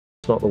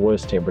not the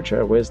worst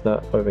temperature. Where's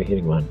the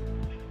overheating one?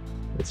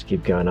 Let's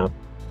keep going up.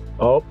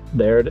 Oh,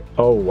 there it is.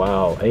 Oh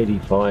wow,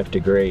 85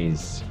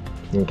 degrees.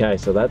 Okay,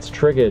 so that's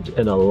triggered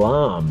an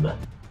alarm.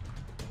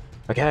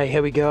 Okay,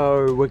 here we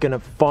go. We're gonna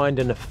find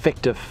an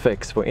effective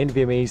fix for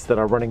NVMEs that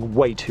are running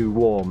way too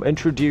warm.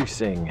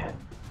 Introducing,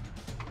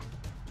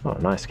 oh,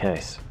 nice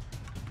case,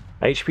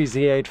 HP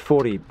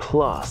Z840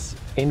 plus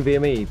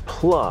NVMe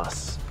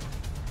plus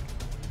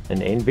an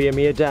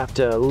NVMe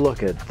adapter.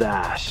 Look at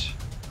that.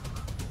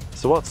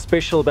 So what's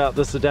special about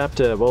this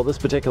adapter? Well, this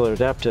particular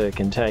adapter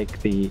can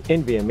take the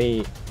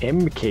NVMe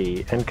M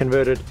key and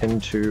convert it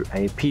into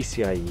a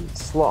PCIe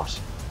slot.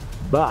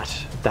 But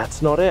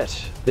that's not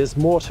it. There's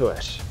more to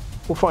it.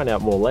 We'll find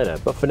out more later,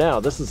 but for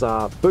now, this is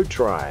our boot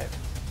drive.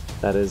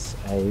 That is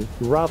a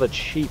rather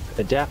cheap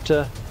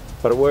adapter,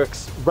 but it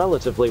works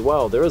relatively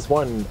well. There is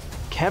one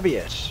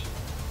caveat: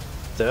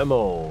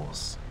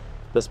 thermals.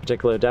 This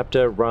particular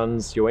adapter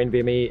runs your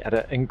NVMe at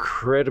an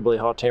incredibly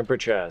hot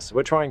temperature, so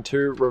we're trying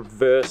to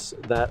reverse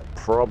that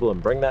problem,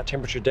 bring that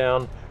temperature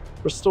down,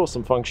 restore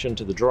some function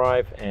to the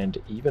drive and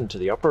even to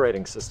the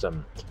operating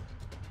system.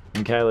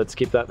 Okay, let's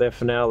keep that there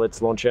for now.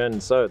 Let's launch in.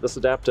 So this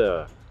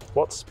adapter,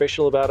 what's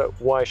special about it?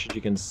 Why should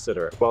you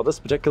consider it? Well, this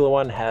particular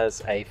one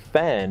has a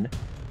fan.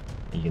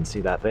 You can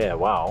see that there,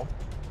 wow.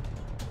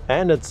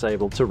 And it's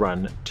able to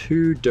run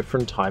two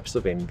different types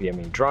of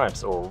NVMe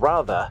drives, or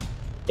rather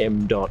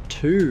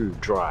M.2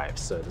 drives.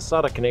 So the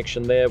SATA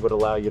connection there would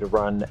allow you to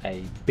run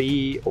a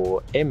B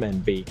or M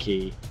and B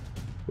key,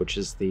 which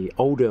is the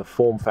older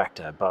form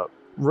factor, but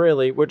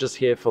really we're just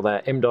here for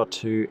that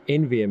M.2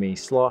 NVMe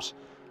slot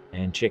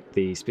and check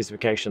the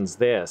specifications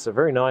there. So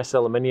very nice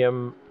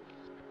aluminium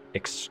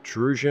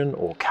extrusion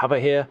or cover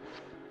here,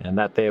 and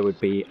that there would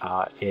be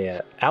our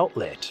air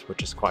outlet,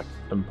 which is quite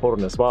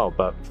important as well,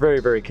 but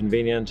very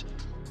convenient.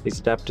 These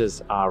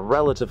adapters are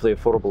relatively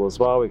affordable as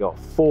well. We got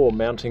 4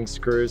 mounting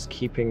screws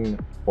keeping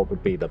what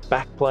would be the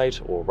back plate,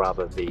 or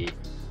rather the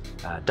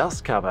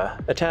dust cover,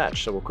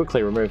 attached. So we'll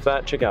quickly remove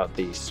that. Check out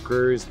the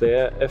screws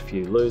there if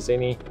you lose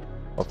any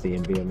of the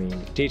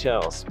NVMe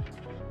details.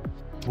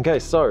 Okay,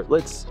 so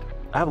let's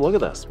have a look at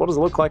this. What does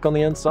it look like on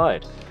the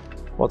inside?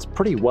 Well, it's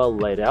pretty well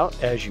laid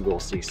out, as you will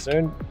see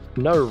soon.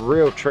 No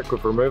real trick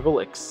with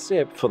removal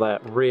except for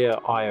that rear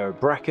I/O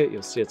bracket.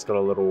 You'll see it's got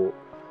a little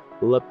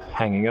lip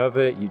hanging over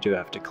it. You do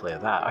have to clear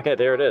that. Okay,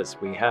 there it is.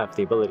 We have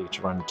the ability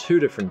to run 2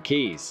 different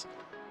keys.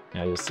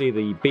 Now you'll see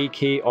the B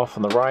key off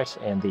on the right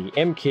and the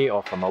M key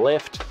off on the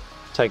left.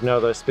 Take note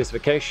of those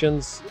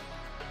specifications.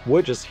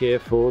 We're just here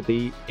for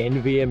the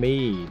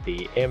NVMe,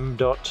 the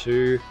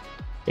M.2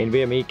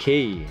 NVMe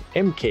key,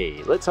 M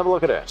key. Let's have a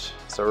look at it.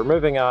 So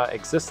removing our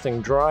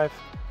existing drive,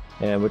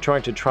 and we're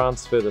trying to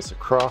transfer this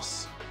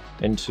across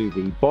into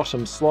the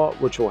bottom slot,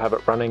 which will have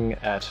it running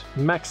at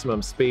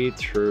maximum speed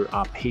through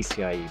our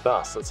PCIe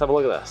bus. Let's have a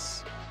look at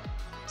this.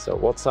 So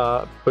what's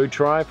our boot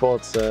drive? Well,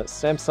 it's a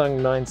Samsung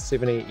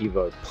 970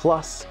 EVO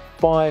Plus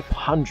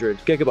 500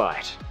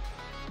 gigabyte.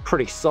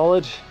 Pretty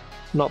solid.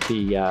 Not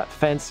the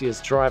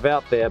fanciest drive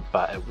out there,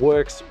 but it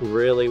works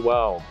really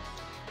well.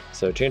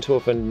 So gentle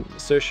with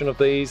insertion of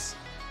these.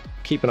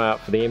 Keep an eye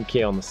out for the M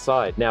key on the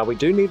side. Now we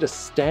do need a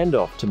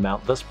standoff to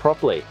mount this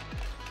properly.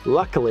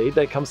 Luckily,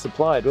 they come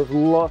supplied with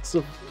lots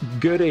of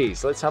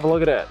goodies. Let's have a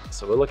look at it.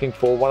 So we're looking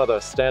for one of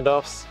those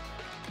standoffs.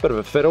 Bit of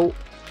a fiddle.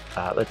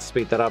 Let's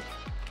speed that up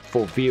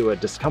for viewer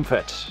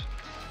discomfort.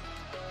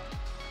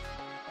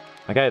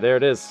 Okay, there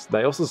it is.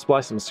 They also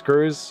supply some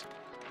screws.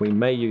 We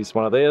may use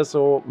one of theirs,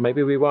 or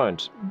maybe we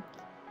won't.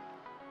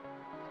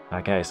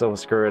 Okay, so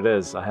screw it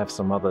is. I have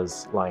some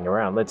others lying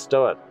around. Let's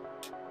do it.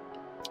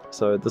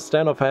 So the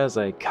standoff has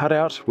a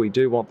cutout. We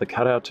do want the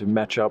cutout to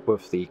match up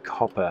with the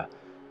copper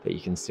that you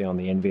can see on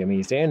the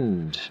NVMe's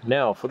end.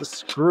 Now for the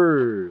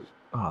screw.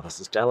 Oh, this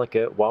is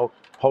delicate while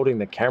holding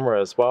the camera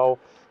as well.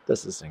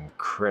 This is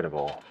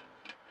incredible.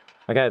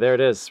 Okay, there it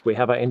is. We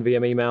have our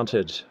NVMe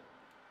mounted.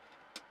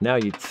 Now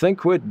you'd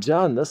think we're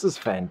done. This is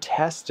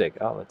fantastic.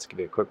 Oh, let's give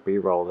you a quick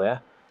B-roll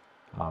there.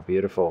 Oh,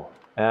 beautiful.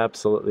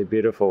 Absolutely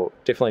beautiful.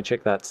 Definitely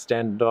check that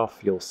standoff.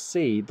 You'll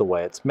see the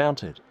way it's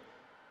mounted.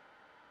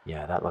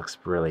 Yeah, that looks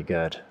really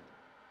good.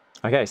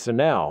 Okay, so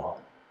now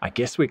I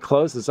guess we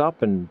close this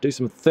up and do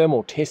some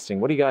thermal testing.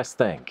 What do you guys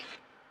think?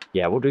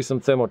 Yeah, we'll do some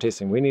thermal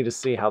testing. We need to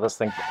see how this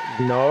thing...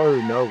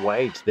 No,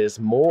 wait. There's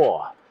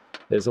more.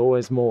 There's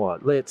always more.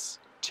 Let's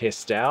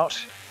test out.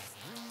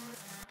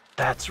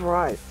 That's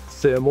right.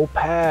 Thermal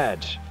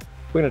pad.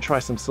 We're going to try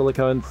some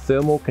silicone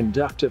thermal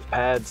conductive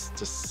pads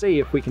to see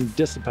if we can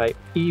dissipate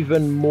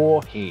even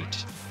more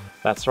heat.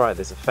 That's right,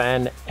 there's a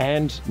fan,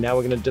 and now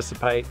we're going to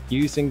dissipate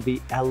using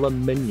the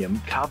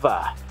aluminium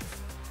cover.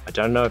 I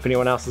don't know if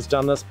anyone else has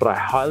done this, but I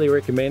highly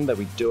recommend that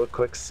we do a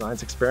quick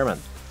science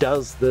experiment.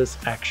 Does this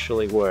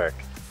actually work?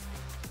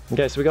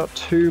 Okay, so we got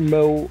 2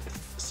 mil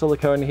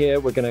silicone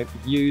here. We're going to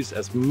use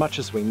as much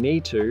as we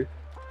need to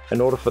in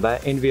order for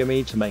that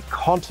NVMe to make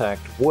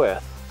contact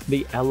with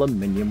the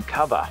aluminium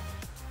cover.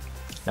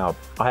 Now,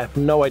 I have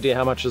no idea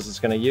how much this is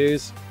going to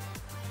use.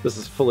 This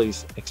is fully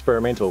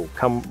experimental.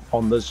 Come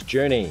on this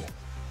journey.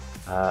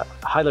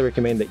 Highly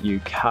recommend that you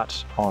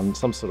cut on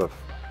some sort of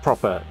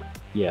proper,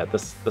 yeah,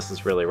 this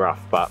is really rough,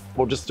 but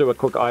we'll just do a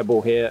quick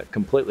eyeball here,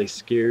 completely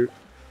skew.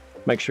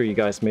 Make sure you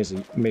guys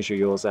measure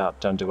yours out.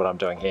 Don't do what I'm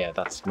doing here.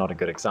 That's not a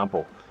good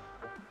example.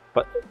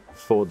 But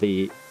for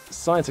the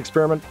science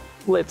experiment,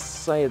 let's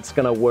say it's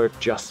going to work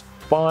just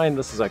fine.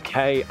 This is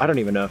okay. I don't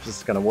even know if this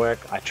is going to work.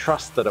 I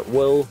trust that it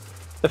will.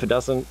 If it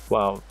doesn't,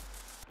 well,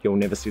 you'll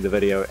never see the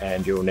video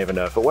and you'll never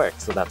know if it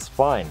works, so that's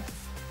fine.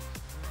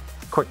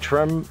 Quick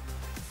trim.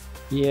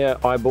 Yeah,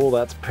 eyeball,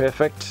 that's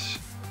perfect.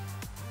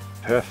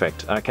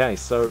 Perfect. Okay,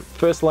 so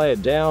first layer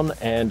down,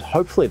 and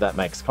hopefully that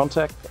makes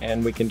contact,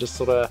 and we can just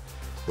sort of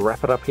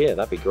wrap it up here.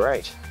 That'd be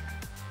great.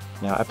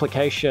 Now,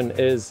 application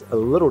is a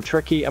little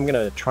tricky. I'm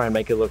going to try and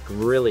make it look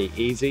really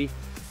easy,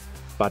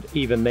 but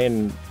even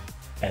then,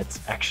 it's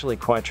actually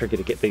quite tricky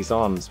to get these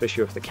on,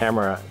 especially with the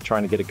camera,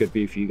 trying to get a good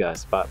view for you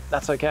guys, but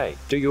that's okay.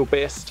 Do your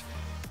best.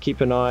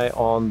 Keep an eye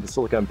on the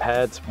silicone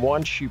pads.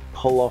 Once you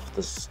pull off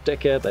the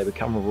sticker, they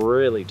become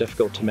really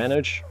difficult to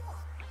manage,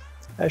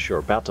 as you're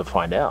about to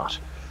find out.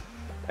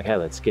 Okay,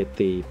 let's get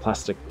the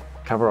plastic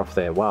cover off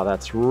there. Wow,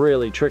 that's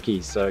really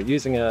tricky. So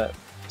using a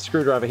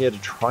screwdriver here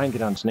to try and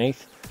get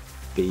underneath,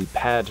 the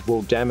pad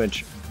will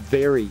damage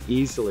very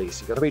easily.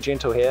 So you've got to be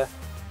gentle here.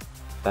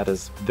 That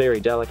is very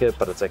delicate,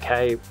 but it's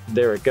okay.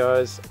 There it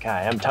goes. Okay,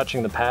 I'm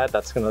touching the pad.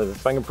 That's going to leave a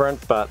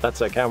fingerprint, but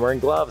that's okay. I'm wearing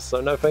gloves, so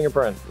no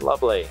fingerprint.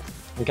 Lovely.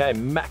 Okay,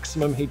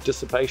 maximum heat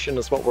dissipation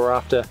is what we're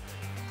after.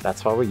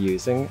 That's why we're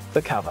using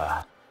the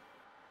cover.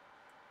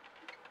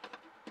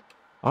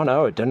 Oh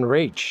no, it didn't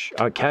reach.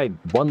 Okay,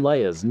 one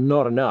layer is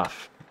not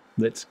enough.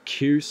 Let's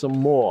cue some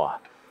more.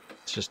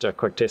 Let's just do a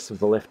quick test of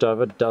the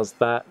leftover. Does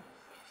that?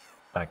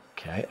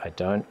 Okay, I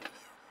don't.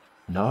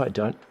 No, I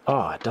don't.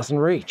 Oh, it doesn't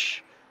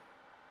reach.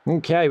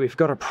 Okay, we've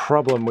got a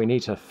problem. We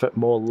need to fit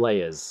more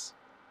layers.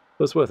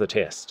 It was worth a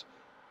test.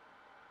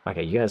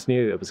 Okay, you guys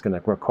knew it was going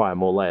to require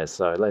more layers,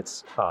 so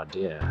let's... Oh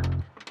dear.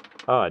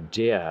 Oh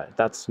dear,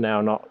 that's now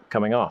not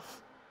coming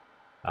off.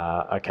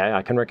 Okay,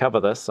 I can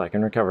recover this. I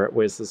can recover it.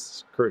 Where's the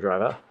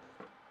screwdriver?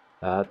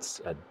 That's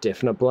a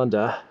definite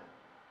blunder.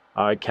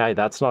 Okay,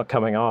 that's not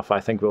coming off. I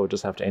think we'll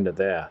just have to end it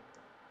there.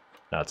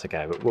 No, it's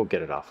okay, but we'll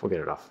get it off. We'll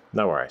get it off.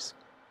 No worries.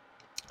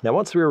 Now,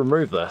 once we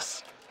remove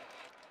this,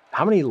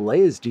 how many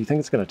layers do you think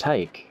it's going to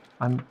take?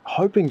 I'm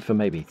hoping for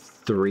maybe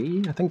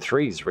 3. I think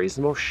 3 is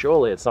reasonable.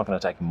 Surely it's not going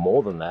to take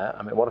more than that.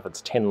 I mean, what if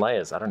it's 10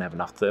 layers? I don't have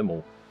enough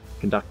thermal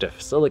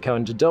conductive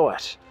silicone to do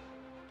it.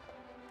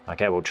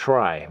 Okay, we'll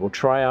try. We'll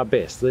try our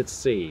best. Let's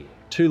see.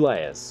 2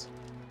 layers.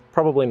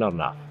 Probably not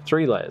enough.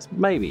 3 layers.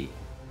 Maybe.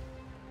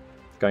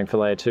 Going for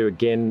layer 2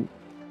 again.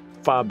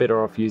 Far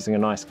better off using a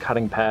nice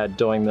cutting pad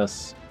doing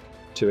this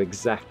to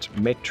exact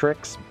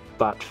metrics.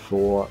 But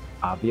for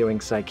our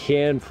viewing's sake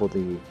here and for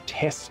the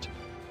test,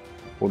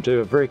 we'll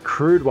do a very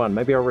crude one.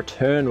 Maybe I'll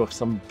return with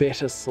some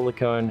better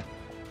silicone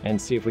and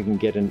see if we can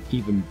get an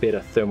even better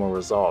thermal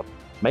result.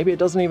 Maybe it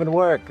doesn't even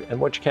work, in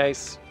which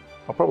case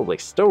I'll probably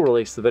still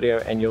release the video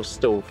and you'll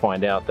still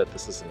find out that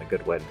this isn't a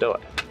good way to do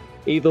it.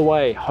 Either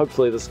way,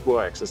 hopefully this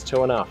works. Is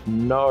 2 enough?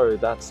 No,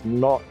 that's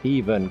not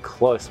even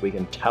close. We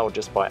can tell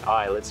just by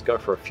eye. Let's go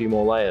for a few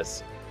more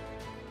layers.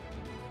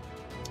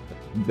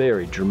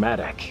 Very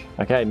dramatic.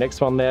 Okay,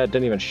 next one there.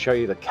 Didn't even show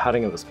you the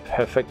cutting. It was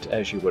perfect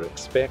as you would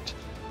expect.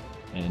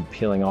 And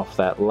peeling off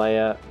that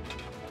layer.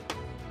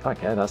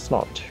 Okay, that's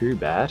not too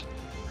bad.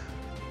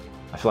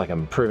 I feel like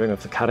I'm improving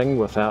with the cutting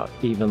without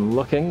even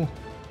looking.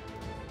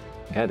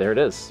 Okay, there it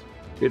is.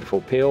 Beautiful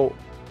peel.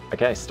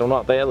 Okay, still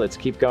not there. Let's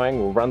keep going.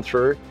 We'll run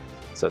through.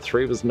 So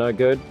 3 was no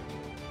good.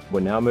 We're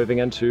now moving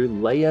into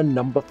layer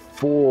number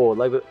 4.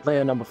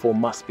 Layer number 4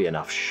 must be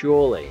enough,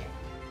 surely.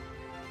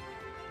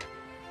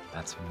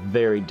 That's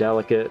very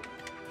delicate.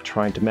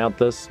 Trying to mount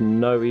this.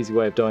 No easy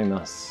way of doing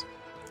this.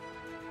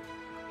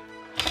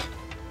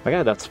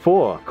 Okay, that's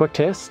 4. Quick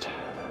test.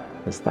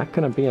 Is that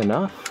going to be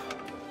enough?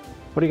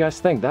 What do you guys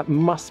think? That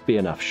must be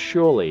enough,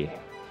 surely.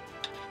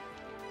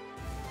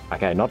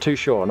 Okay, not too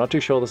sure. Not too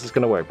sure this is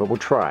going to work, but we'll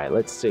try.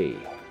 Let's see.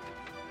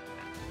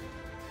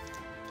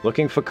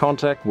 Looking for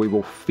contact. We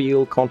will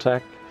feel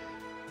contact.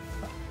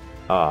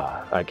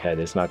 Ah, okay,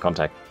 there's no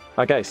contact.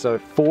 Okay, so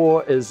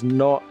 4 is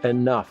not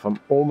enough. I'm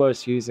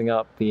almost using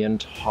up the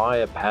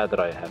entire pad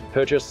that I have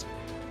purchased.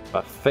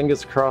 But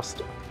fingers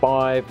crossed,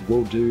 5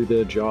 will do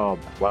the job.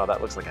 Wow,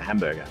 that looks like a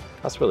hamburger.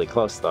 That's really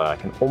close though, I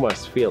can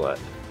almost feel it.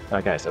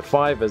 Okay, so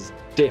 5 is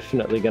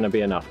definitely going to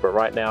be enough, but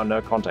right now,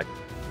 no contact.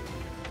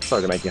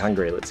 Sorry to make you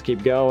hungry, let's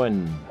keep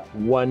going.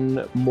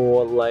 1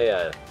 more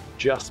layer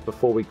just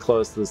before we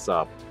close this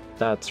up.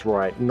 That's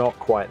right, not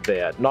quite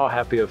there. Not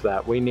happy with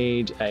that. We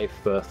need a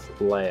 5th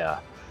layer.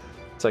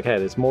 It's okay,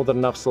 there's more than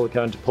enough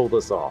silicone to pull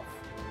this off.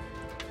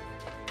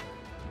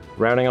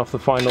 Rounding off the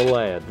final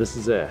layer, this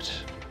is it.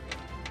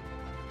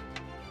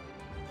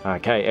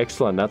 Okay,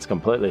 excellent. That's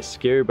completely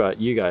askew, but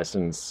you guys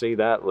didn't see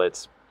that.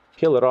 Let's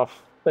peel it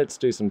off. Let's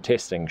do some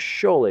testing.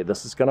 Surely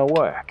this is going to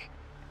work.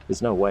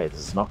 There's no way this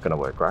is not going to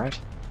work, right?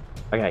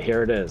 Okay,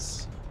 here it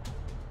is.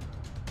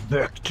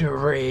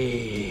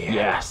 Victory!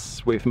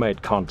 Yes, we've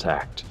made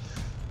contact.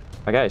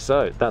 Okay,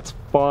 so that's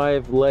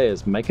 5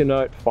 layers. Make a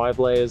note, 5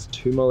 layers,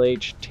 2mm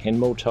each,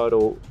 10mm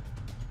total.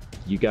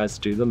 You guys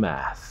do the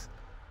math.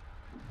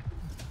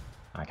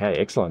 Okay,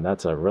 excellent.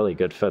 That's a really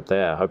good fit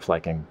there. Hopefully I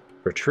can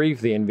retrieve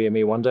the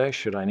NVMe one day,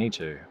 should I need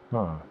to.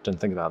 Didn't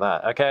think about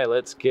that. Okay,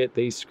 let's get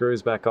these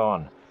screws back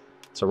on.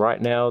 So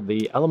right now,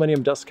 the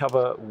aluminium dust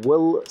cover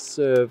will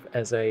serve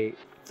as a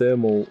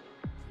thermal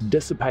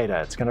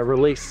dissipator. It's going to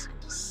release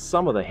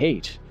some of the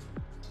heat.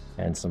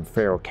 And some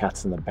feral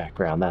cats in the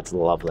background. That's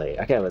lovely.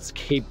 Okay, let's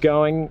keep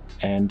going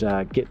and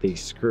get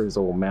these screws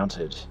all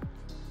mounted.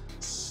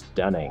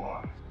 Stunning.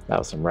 That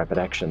was some rapid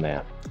action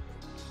there.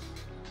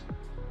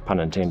 Pun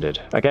intended.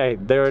 Okay,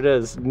 there it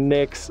is.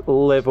 Next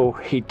level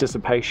heat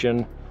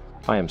dissipation.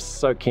 I am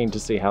so keen to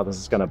see how this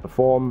is going to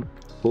perform.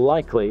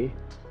 Likely,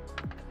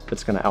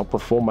 it's going to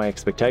outperform my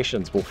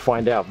expectations. We'll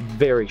find out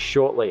very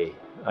shortly.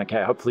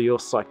 Okay, hopefully you're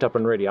psyched up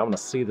and ready. I want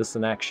to see this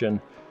in action.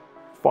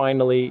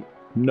 Finally,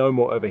 no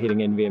more overheating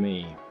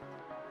NVMe.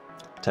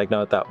 Take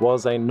note, that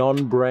was a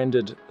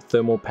non-branded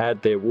thermal pad.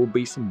 There will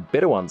be some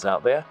better ones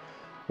out there.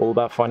 All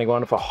about finding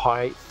one for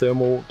high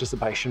thermal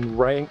dissipation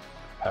rating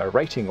or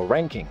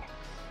ranking.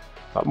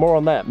 But more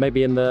on that,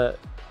 maybe in the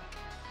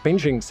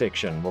benching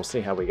section. We'll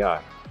see how we go.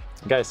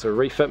 Okay, so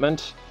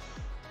refitment.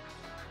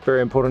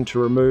 Very important to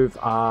remove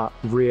our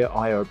rear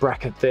I/O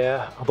bracket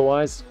there.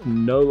 Otherwise,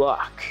 no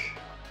luck.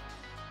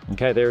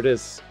 Okay, there it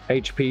is.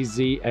 HP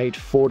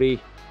Z840.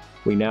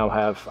 We now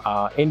have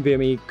our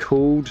NVMe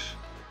cooled.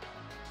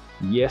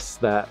 Yes,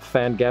 that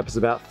fan gap is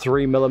about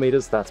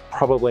 3mm. That's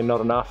probably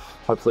not enough.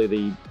 Hopefully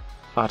the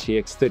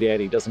RTX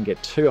 3080 doesn't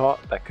get too hot.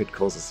 That could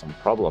cause us some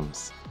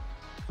problems.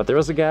 But there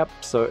is a gap,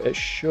 so it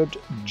should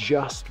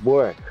just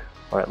work.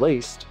 Or at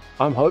least,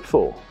 I'm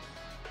hopeful.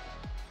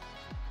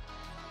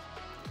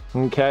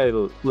 Okay,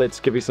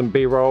 let's give you some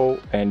B-roll.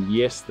 And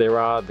yes, there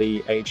are the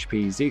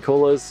HP Z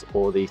coolers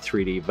or the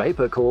 3D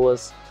Vapor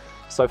coolers.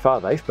 So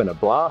far, they've been a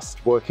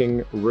blast,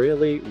 working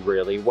really,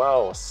 really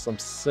well. Some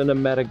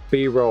cinematic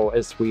B-roll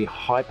as we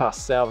hype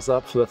ourselves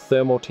up for the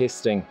thermal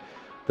testing.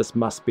 This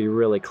must be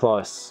really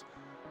close.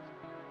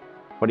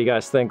 What do you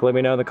guys think? Let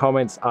me know in the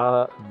comments.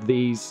 Are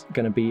these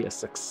going to be a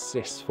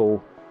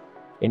successful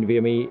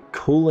NVMe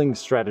cooling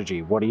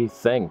strategy? What do you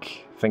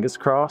think? Fingers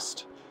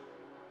crossed.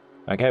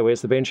 Okay,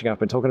 where's the benching? I've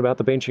been talking about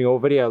the benching all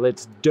video.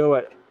 Let's do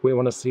it. We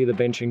want to see the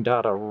benching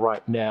data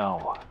right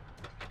now.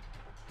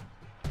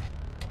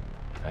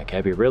 Okay,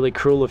 it'd be really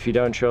cruel if you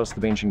don't show us the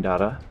benching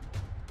data.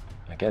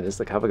 Okay, there's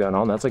the cover going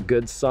on. That's a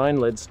good sign.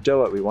 Let's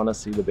do it. We want to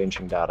see the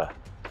benching data.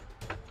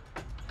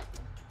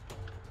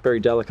 Very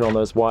delicate on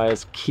those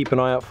wires. Keep an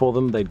eye out for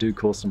them. They do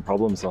cause some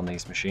problems on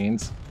these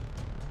machines.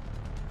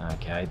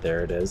 Okay,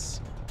 there it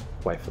is.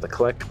 Wait for the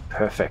click.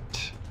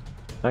 Perfect.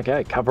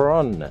 Okay, cover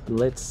on.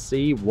 Let's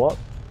see what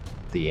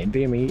the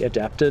NVMe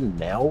adapter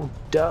now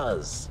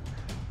does.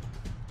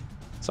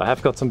 So I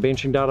have got some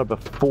benching data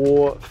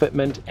before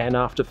fitment and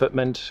after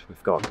fitment.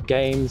 We've got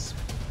games,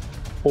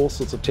 all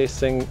sorts of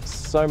testing,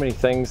 so many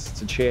things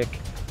to check.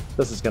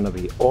 This is going to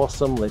be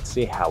awesome. Let's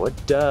see how it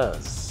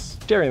does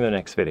during the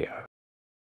next video.